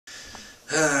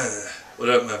What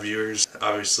up, my viewers?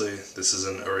 Obviously, this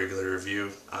isn't a regular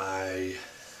review. I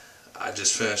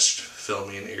just finished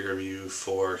filming a review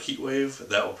for Heatwave.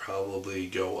 That will probably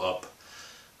go up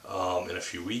in a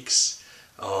few weeks.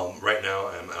 Right now,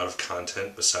 I'm out of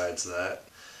content besides that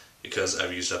because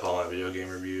I've used up all my video game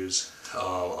reviews,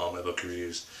 all my book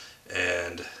reviews,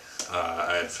 and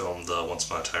I had filmed the Once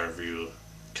Upon a Time review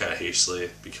kind of hastily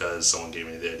because someone gave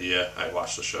me the idea. I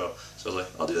watched the show, so I was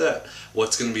like, I'll do that.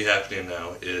 What's going to be happening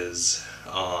now is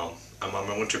I'm on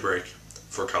my winter break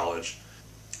for college,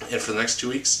 and for the next 2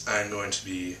 weeks I'm going to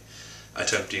be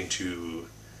attempting to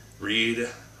read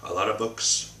a lot of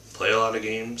books, play a lot of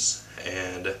games,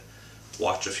 and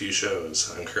watch a few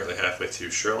shows. I'm currently halfway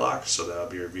through Sherlock, so that'll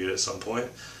be reviewed at some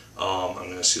point. I'm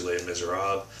going to see Les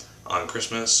Miserables on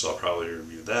Christmas, so I'll probably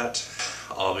review that.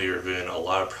 I'll be reviewing a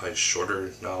lot of probably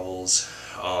shorter novels,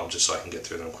 just so I can get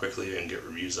through them quickly and get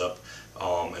reviews up.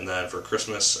 And then for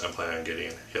Christmas, I'm planning on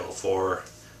getting Halo 4,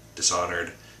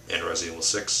 Dishonored, and Resident Evil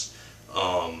 6.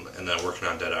 And then working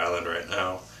on Dead Island right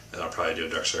now, and I'll probably do a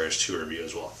Darksiders 2 review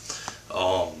as well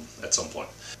at some point.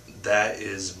 That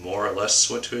is more or less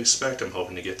what to expect. I'm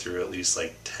hoping to get through at least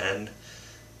like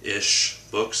 10-ish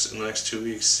books in the next 2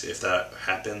 weeks. If that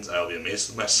happens, I'll be amazed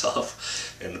with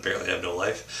myself and apparently have no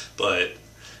life. But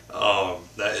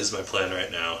that is my plan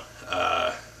right now.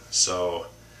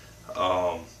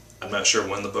 I'm not sure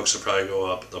when the books will probably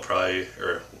go up.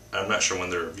 I'm not sure when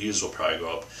the reviews will probably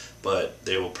go up, but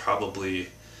they will probably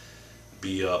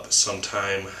be up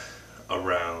sometime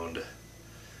around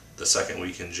the second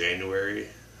week in January,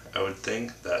 I would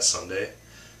think, that Sunday.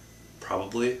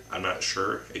 Probably. I'm not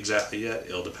sure exactly yet.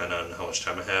 It'll depend on how much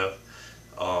time I have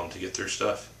to get through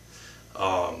stuff.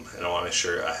 And I want to make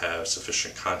sure I have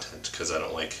sufficient content because I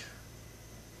don't like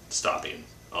stopping.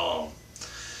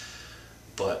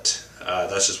 But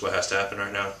that's just what has to happen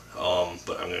right now.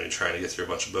 But I'm going to be trying to get through a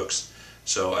bunch of books.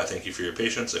 So I thank you for your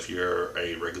patience if you're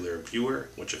a regular viewer,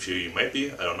 which a few of you might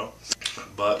be, I don't know.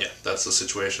 But yeah, that's the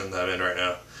situation that I'm in right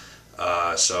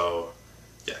now. So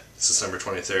yeah, it's December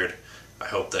 23rd. I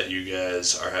hope that you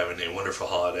guys are having a wonderful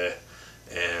holiday,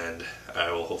 and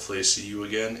I will hopefully see you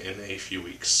again in a few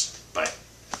weeks. Bye.